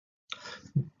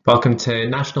Welcome to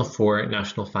National 4,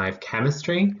 National 5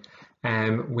 Chemistry.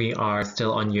 We are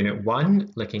still on Unit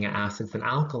 1, looking at acids and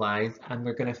alkalis, and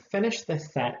we're going to finish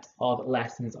this set of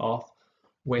lessons off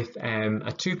with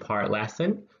a two-part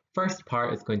lesson. First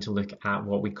part is going to look at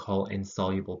what we call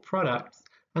insoluble products,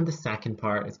 and the second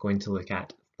part is going to look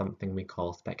at something we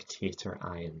call spectator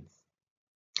ions.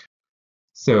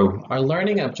 So our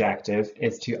learning objective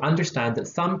is to understand that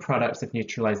some products of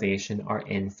neutralization are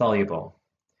insoluble.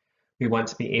 We want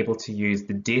to be able to use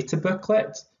the data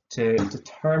booklet to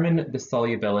determine the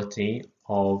solubility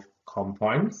of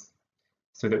compounds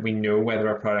so that we know whether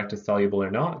a product is soluble or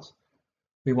not.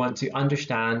 We want to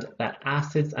understand that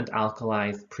acids and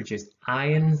alkalis produce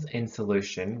ions in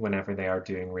solution whenever they are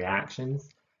doing reactions,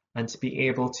 and to be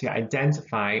able to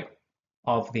identify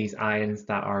of these ions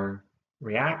that are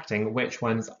reacting, which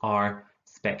ones are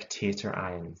spectator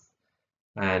ions.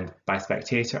 And by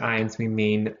spectator ions, we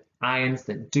mean ions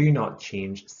that do not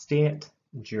change state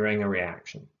during a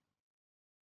reaction.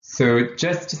 So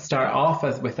just to start off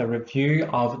with a review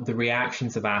of the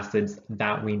reactions of acids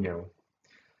that we know.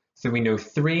 So we know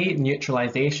three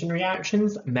neutralization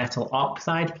reactions. Metal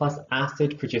oxide plus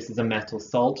acid produces a metal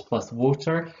salt plus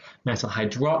water. Metal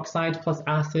hydroxide plus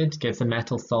acid gives a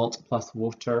metal salt plus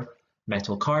water.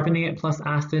 Metal carbonate plus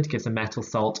acid gives a metal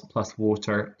salt plus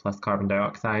water plus carbon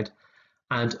dioxide.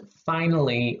 And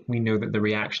finally, we know that the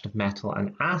reaction of metal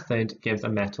and acid gives a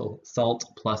metal salt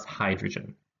plus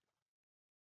hydrogen.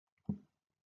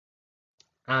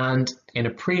 And in a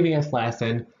previous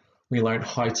lesson, we learned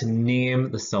how to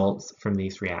name the salts from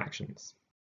these reactions.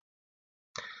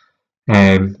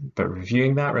 But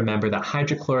reviewing that, remember that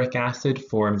hydrochloric acid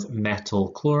forms metal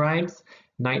chlorides,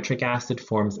 nitric acid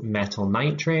forms metal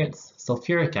nitrates,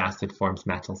 sulfuric acid forms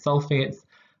metal sulfates,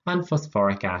 and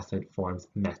phosphoric acid forms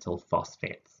metal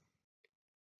phosphates.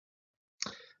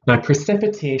 Now,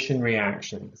 precipitation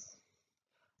reactions.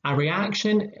 A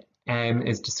reaction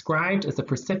is described as a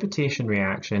precipitation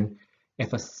reaction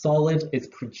if a solid is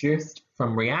produced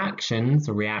from reactants,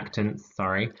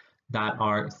 that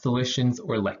are solutions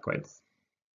or liquids.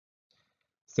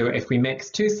 So if we mix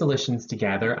two solutions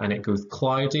together and it goes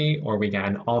cloudy, or we get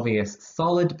an obvious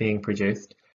solid being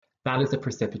produced, that is a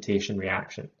precipitation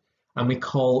reaction. And we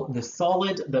call the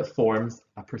solid that forms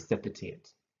a precipitate.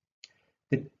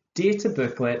 The data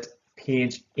booklet,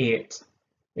 page 8,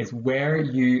 is where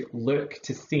you look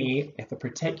to see if a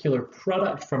particular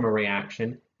product from a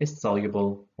reaction is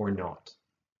soluble or not.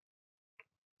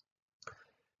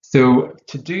 So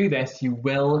to do this, you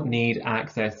will need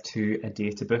access to a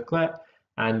data booklet,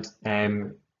 and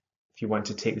if you want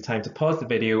to take the time to pause the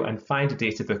video and find a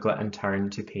data booklet and turn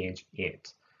to page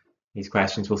 8. These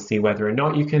questions will see whether or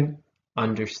not you can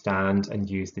understand and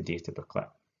use the data booklet.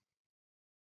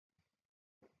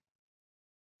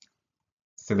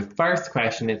 So the first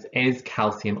question is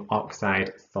calcium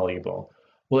oxide soluble?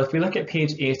 Well, if we look at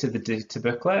page 8 of the data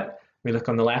booklet, we look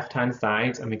on the left-hand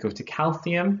side and we go to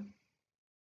calcium,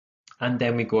 and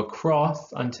then we go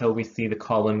across until we see the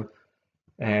column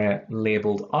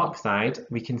labelled oxide.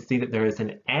 We can see that there is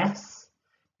an S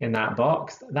in that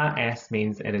box. That S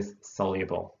means it is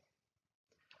soluble.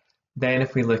 Then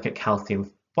if we look at calcium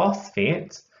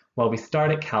phosphate, well, we start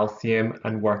at calcium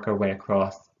and work our way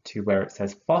across to where it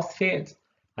says phosphate,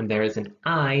 and there is an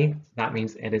I, that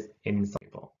means it is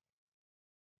insoluble.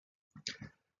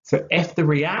 So if the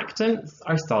reactants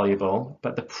are soluble,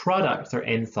 but the products are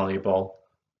insoluble,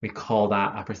 we call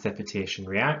that a precipitation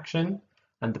reaction,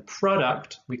 and the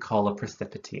product we call a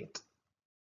precipitate.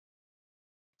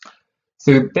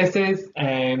 So this is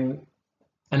an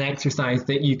exercise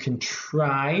that you can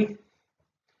try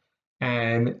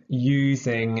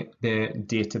using the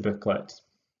data booklet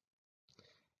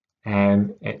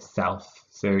itself.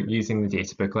 So using the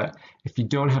data booklet. If you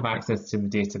don't have access to the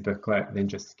data booklet, then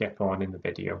just skip on in the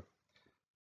video.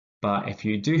 But if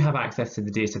you do have access to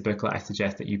the data booklet, I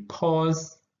suggest that you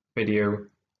pause video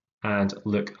and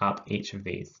look up each of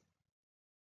these.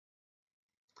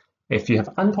 If you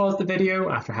have unpaused the video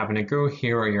after having a go,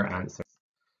 here are your answers.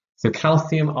 So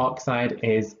calcium oxide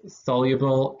is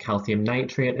soluble, calcium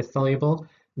nitrate is soluble,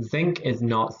 zinc is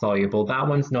not soluble, that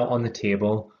one's not on the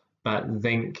table, but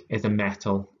zinc is a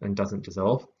metal and doesn't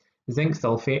dissolve. Zinc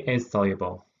sulfate is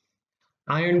soluble.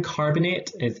 Iron 2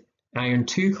 carbonate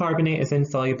is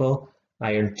insoluble,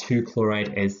 iron 2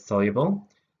 chloride is soluble.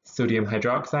 Sodium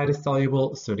hydroxide is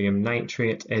soluble, sodium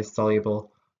nitrate is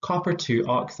soluble. Copper 2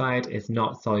 oxide is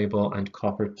not soluble, and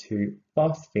copper 2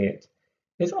 phosphate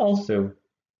is also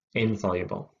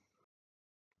insoluble.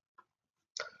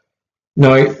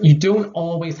 Now, you don't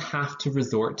always have to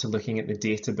resort to looking at the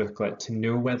data booklet to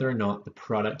know whether or not the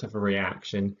product of a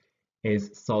reaction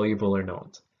is soluble or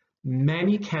not.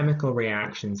 Many chemical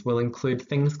reactions will include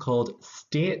things called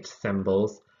state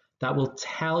symbols that will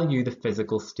tell you the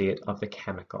physical state of the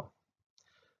chemical.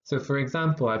 So for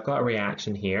example, I've got a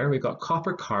reaction here. We've got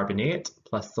copper carbonate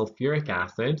plus sulfuric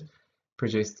acid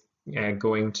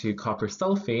going to copper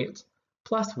sulfate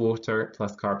plus water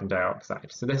plus carbon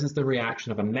dioxide. So this is the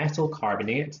reaction of a metal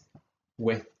carbonate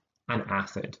with an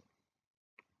acid.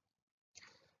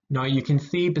 Now you can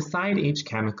see beside each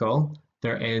chemical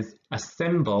there is a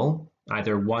symbol,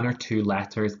 either one or two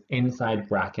letters inside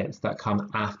brackets that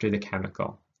come after the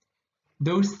chemical.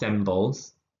 Those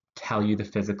symbols tell you the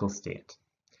physical state.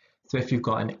 So if you've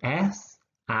got an S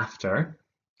after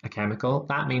a chemical,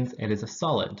 that means it is a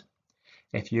solid.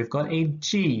 If you've got a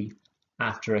G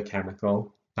after a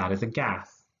chemical, that is a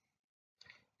gas.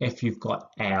 If you've got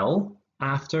L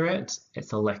after it,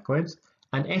 it's a liquid.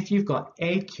 And if you've got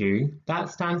AQ, that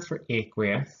stands for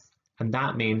aqueous, and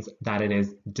that means that it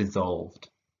is dissolved.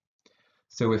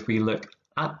 So if we look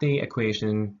at the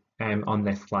equation on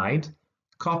this slide,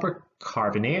 copper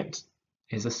carbonate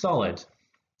is a solid.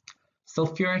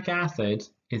 Sulfuric acid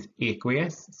is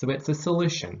aqueous, so it's a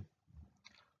solution.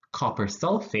 Copper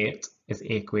sulfate is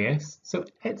aqueous, so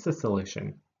it's a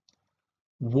solution.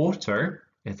 Water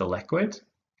is a liquid,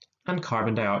 and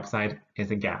carbon dioxide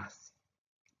is a gas.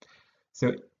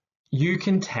 So you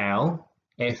can tell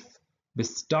if the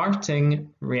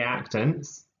starting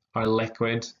reactants are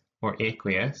liquid or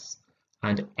aqueous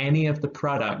and any of the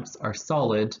products are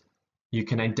solid, you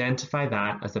can identify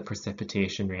that as a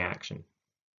precipitation reaction.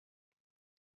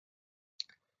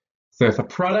 So if a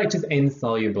product is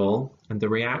insoluble and the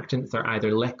reactants are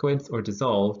either liquids or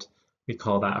dissolved, we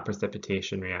call that a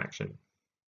precipitation reaction.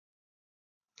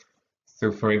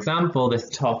 So for example, this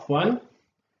top one,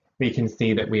 we can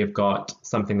see that we have got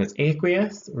something that's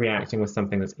aqueous reacting with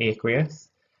something that's aqueous,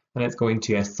 and it's going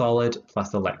to a solid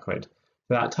plus a liquid.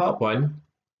 So that top one,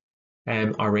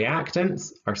 our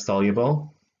reactants are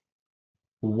soluble,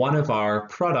 one of our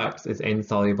products is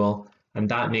insoluble, and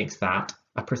that makes that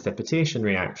a precipitation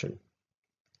reaction.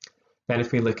 Then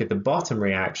if we look at the bottom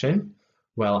reaction,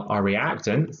 well, our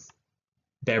reactants,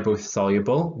 they're both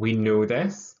soluble. We know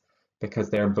this because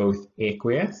they're both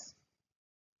aqueous.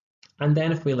 And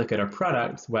then if we look at our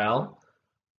products, well,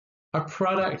 our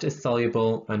product is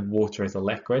soluble and water is a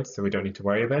liquid, so we don't need to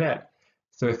worry about it.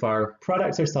 So if our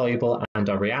products are soluble and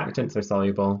our reactants are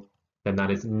soluble, then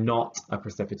that is not a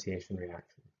precipitation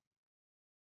reaction.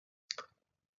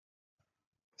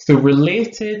 So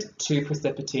related to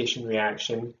precipitation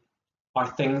reaction are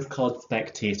things called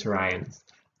spectator ions.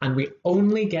 And we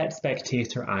only get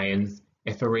spectator ions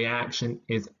if a reaction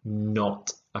is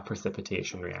not a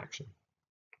precipitation reaction.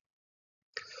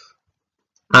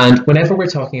 And whenever we're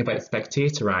talking about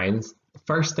spectator ions, the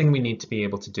first thing we need to be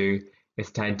able to do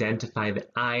is to identify the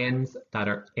ions that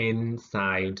are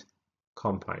inside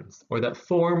compounds or that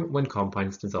form when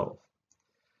compounds dissolve.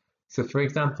 So for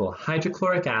example,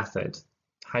 hydrochloric acid.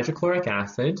 Hydrochloric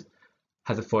acid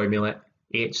has a formula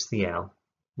HCl.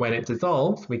 When it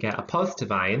dissolves, we get a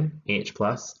positive ion, H+,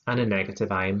 and a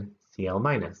negative ion, Cl-.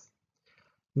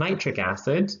 Nitric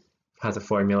acid has a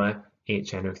formula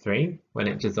HNO3. When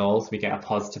it dissolves, we get a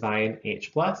positive ion,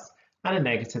 H+, and a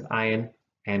negative ion,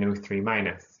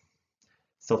 NO3-.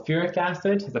 Sulfuric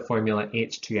acid has a formula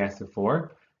H2SO4.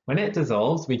 When it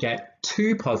dissolves, we get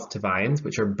two positive ions,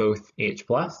 which are both H+,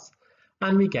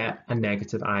 and we get a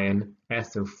negative ion,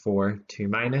 SO4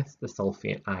 2-, the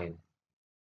sulfate ion.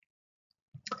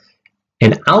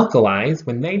 In alkalis,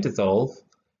 when they dissolve,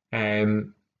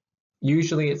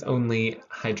 usually it's only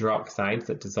hydroxides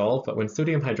that dissolve, but when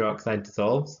sodium hydroxide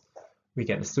dissolves, we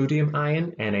get the sodium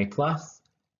ion, Na+,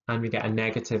 and we get a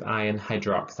negative ion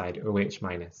hydroxide, OH-.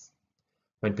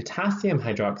 When potassium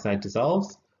hydroxide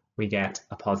dissolves, we get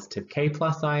a positive K+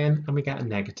 ion, and we get a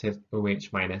negative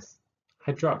OH-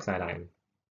 hydroxide ion.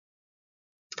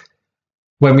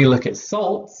 When we look at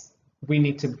salts, we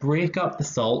need to break up the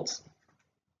salt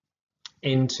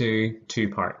into two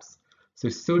parts. So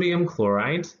sodium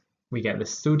chloride, we get the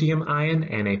sodium ion,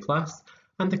 Na+,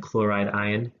 and the chloride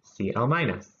ion,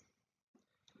 Cl-.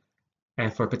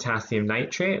 For potassium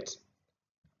nitrate,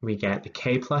 we get the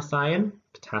K+ ion,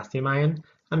 potassium ion,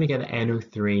 and we get the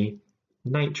NO3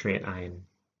 nitrate ion.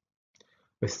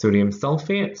 With sodium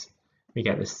sulfate, we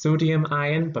get the sodium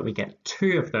ion, but we get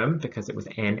two of them because it was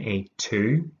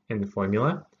Na2 in the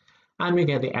formula, and we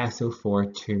get the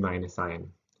SO4 2-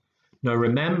 ion. Now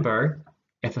remember,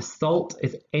 if a salt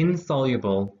is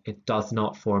insoluble, it does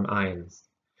not form ions.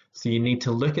 So you need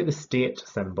to look at the state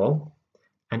symbol,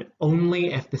 and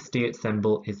only if the state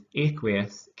symbol is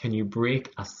aqueous can you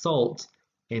break a salt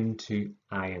into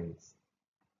ions.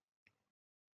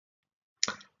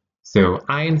 So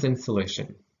ions in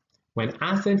solution. When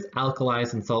acids,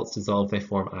 alkalis and salts dissolve, they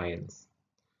form ions.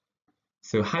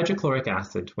 So hydrochloric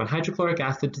acid. When hydrochloric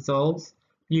acid dissolves,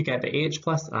 you get the H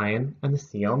plus ion and the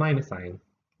Cl minus ion.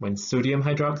 When sodium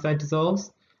hydroxide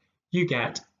dissolves, you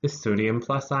get the sodium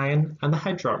plus ion and the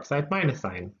hydroxide minus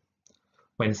ion.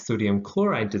 When sodium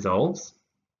chloride dissolves,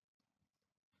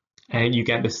 you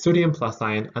get the sodium plus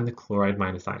ion and the chloride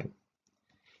minus ion.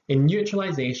 In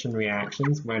neutralization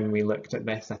reactions, when we looked at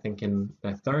this, I think in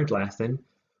the third lesson,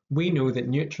 we know that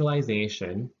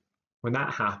neutralization, when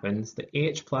that happens, the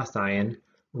H plus ion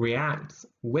reacts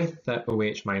with the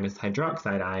OH minus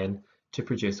hydroxide ion to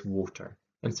produce water.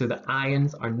 And so the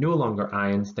ions are no longer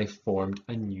ions, they've formed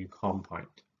a new compound.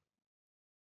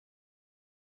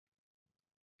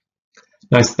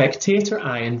 Now, spectator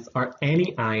ions are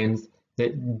any ions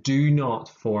that do not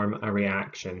form a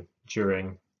reaction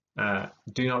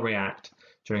do not react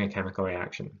during a chemical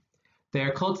reaction. They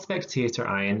are called spectator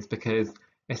ions because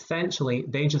essentially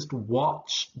they just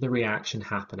watch the reaction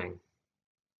happening.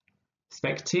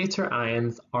 Spectator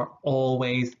ions are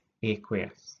always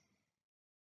aqueous.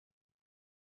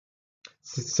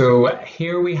 So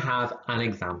here we have an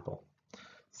example.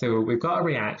 So we've got a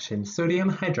reaction,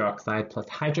 sodium hydroxide plus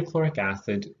hydrochloric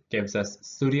acid gives us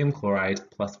sodium chloride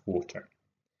plus water.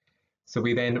 So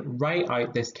we then write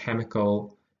out this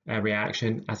chemical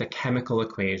reaction as a chemical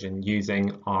equation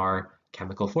using our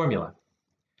chemical formula.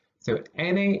 So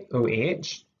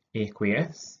NaOH,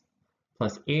 aqueous,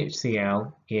 plus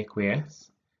HCl,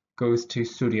 aqueous, goes to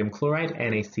sodium chloride,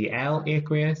 NaCl,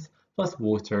 aqueous, plus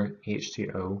water,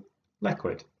 H2O,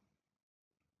 liquid.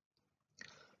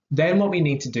 Then what we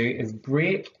need to do is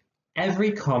break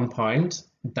every compound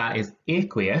that is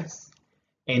aqueous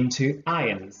into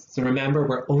ions. So remember,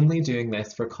 we're only doing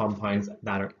this for compounds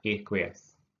that are aqueous.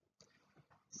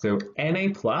 So Na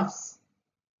plus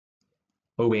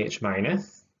OH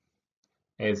minus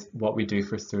is what we do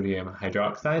for sodium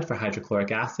hydroxide. For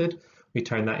hydrochloric acid, we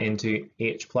turn that into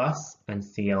H plus and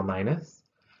Cl minus.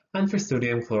 And for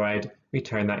sodium chloride, we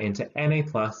turn that into Na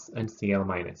plus and Cl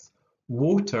minus.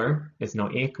 Water is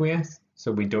not aqueous,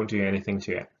 so we don't do anything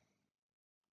to it.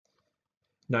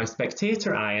 Now,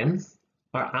 spectator ions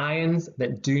are ions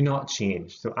that do not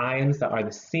change. So ions that are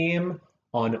the same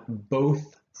on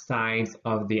both sides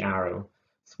of the arrow.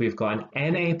 So we've got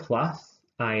an Na plus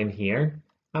ion here,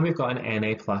 and we've got an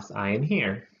Na plus ion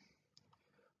here.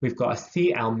 We've got a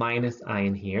Cl minus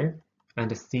ion here,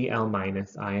 and a Cl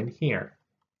minus ion here.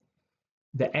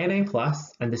 The Na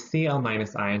plus and the Cl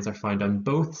minus ions are found on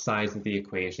both sides of the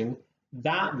equation.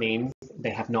 That means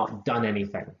they have not done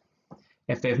anything.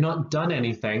 If they've not done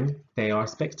anything, they are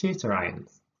spectator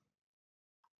ions.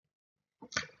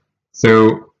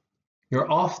 So you're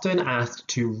often asked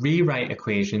to rewrite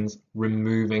equations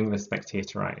removing the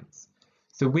spectator ions.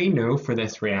 So we know for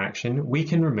this reaction, we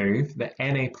can remove the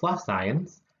Na plus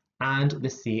ions and the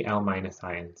Cl minus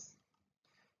ions.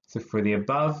 So for the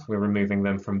above, we're removing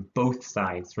them from both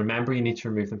sides. Remember, you need to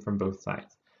remove them from both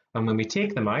sides. And when we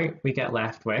take them out, we get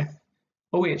left with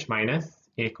OH minus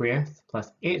aqueous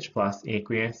plus H plus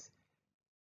aqueous,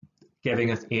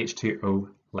 giving us H2O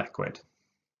liquid.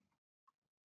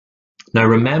 Now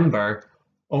remember,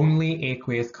 only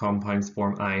aqueous compounds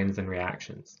form ions in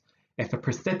reactions. If a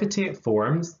precipitate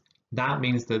forms, that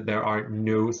means that there are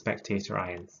no spectator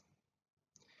ions.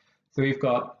 So we've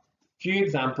got a few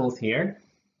examples here.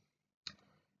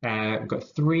 We've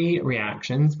got 3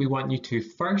 reactions. We want you to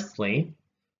firstly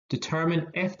determine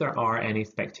if there are any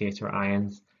spectator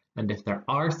ions, and if there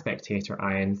are spectator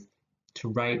ions, to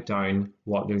write down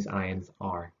what those ions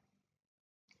are.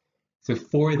 So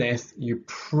for this, you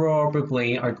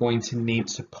probably are going to need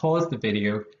to pause the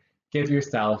video, give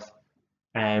yourself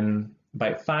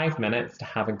about 5 minutes to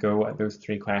have a go at those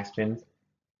 3 questions,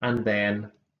 and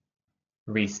then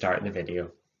restart the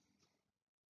video.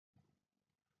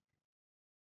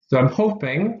 So I'm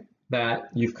hoping that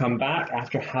you've come back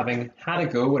after having had a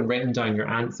go and written down your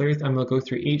answers, and we'll go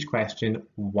through each question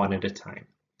one at a time.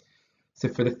 So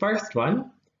for the first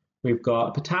one, we've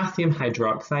got potassium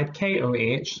hydroxide,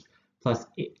 KOH, plus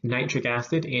nitric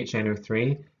acid,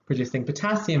 HNO3, producing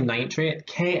potassium nitrate,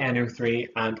 KNO3,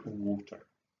 and water.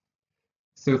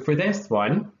 So for this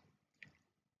one,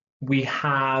 we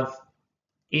have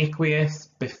aqueous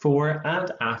before and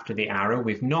after the arrow.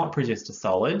 We've not produced a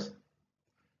solid.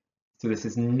 So this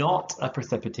is not a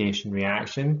precipitation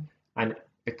reaction, and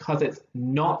because it's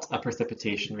not a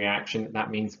precipitation reaction,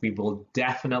 that means we will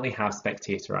definitely have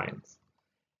spectator ions.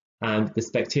 And the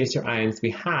spectator ions we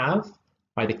have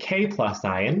are the K plus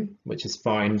ion, which is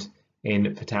found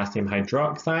in potassium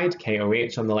hydroxide,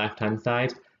 KOH on the left-hand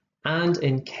side, and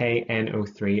in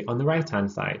KNO3 on the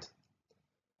right-hand side.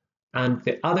 and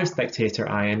the other spectator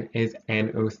ion is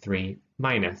NO3-.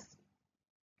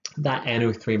 That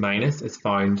NO3- is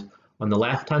found on the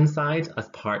left-hand side as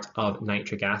part of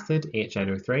nitric acid,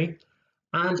 HNO3,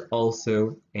 and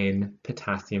also in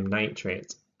potassium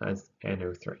nitrate as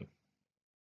NO3.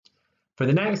 For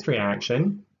the next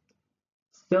reaction,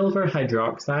 silver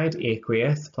hydroxide,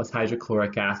 aqueous, plus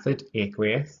hydrochloric acid,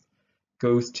 aqueous,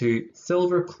 goes to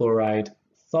silver chloride,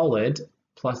 solid,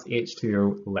 plus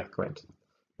H2O, liquid.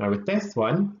 Now with this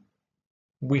one,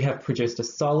 we have produced a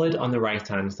solid on the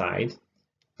right-hand side.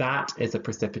 That is a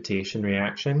precipitation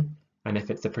reaction, and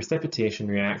if it's a precipitation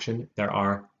reaction, there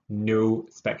are no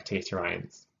spectator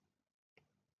ions.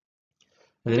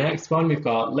 And the next one, we've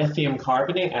got lithium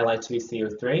carbonate,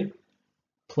 Li2CO3,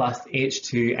 plus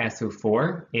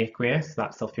H2SO4, aqueous,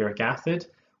 that's sulfuric acid.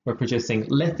 We're producing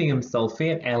lithium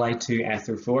sulfate,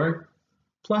 Li2SO4,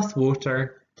 plus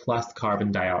water, plus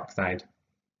carbon dioxide.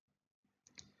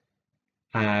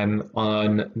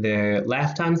 On the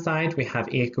left-hand side, we have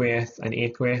aqueous,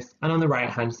 and on the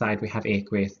right-hand side, we have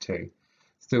aqueous too.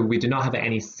 So we do not have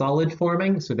any solid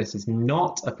forming, so this is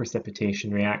not a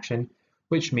precipitation reaction,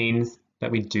 which means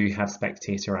that we do have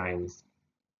spectator ions.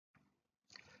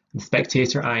 The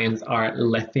spectator ions are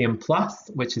lithium plus,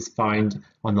 which is found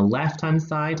on the left-hand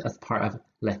side as part of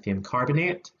lithium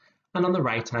carbonate, and on the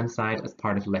right-hand side as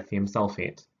part of lithium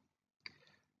sulfate.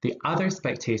 The other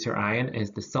spectator ion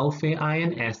is the sulfate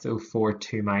ion, SO4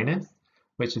 2-,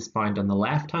 which is found on the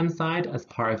left-hand side as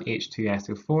part of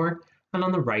H2SO4 and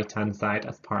on the right-hand side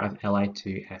as part of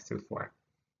Li2SO4.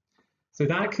 So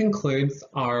that concludes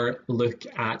our look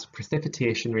at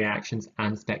precipitation reactions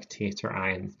and spectator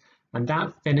ions, and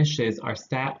that finishes our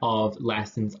set of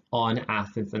lessons on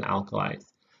acids and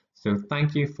alkalis. So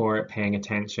thank you for paying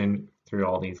attention through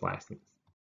all these lessons.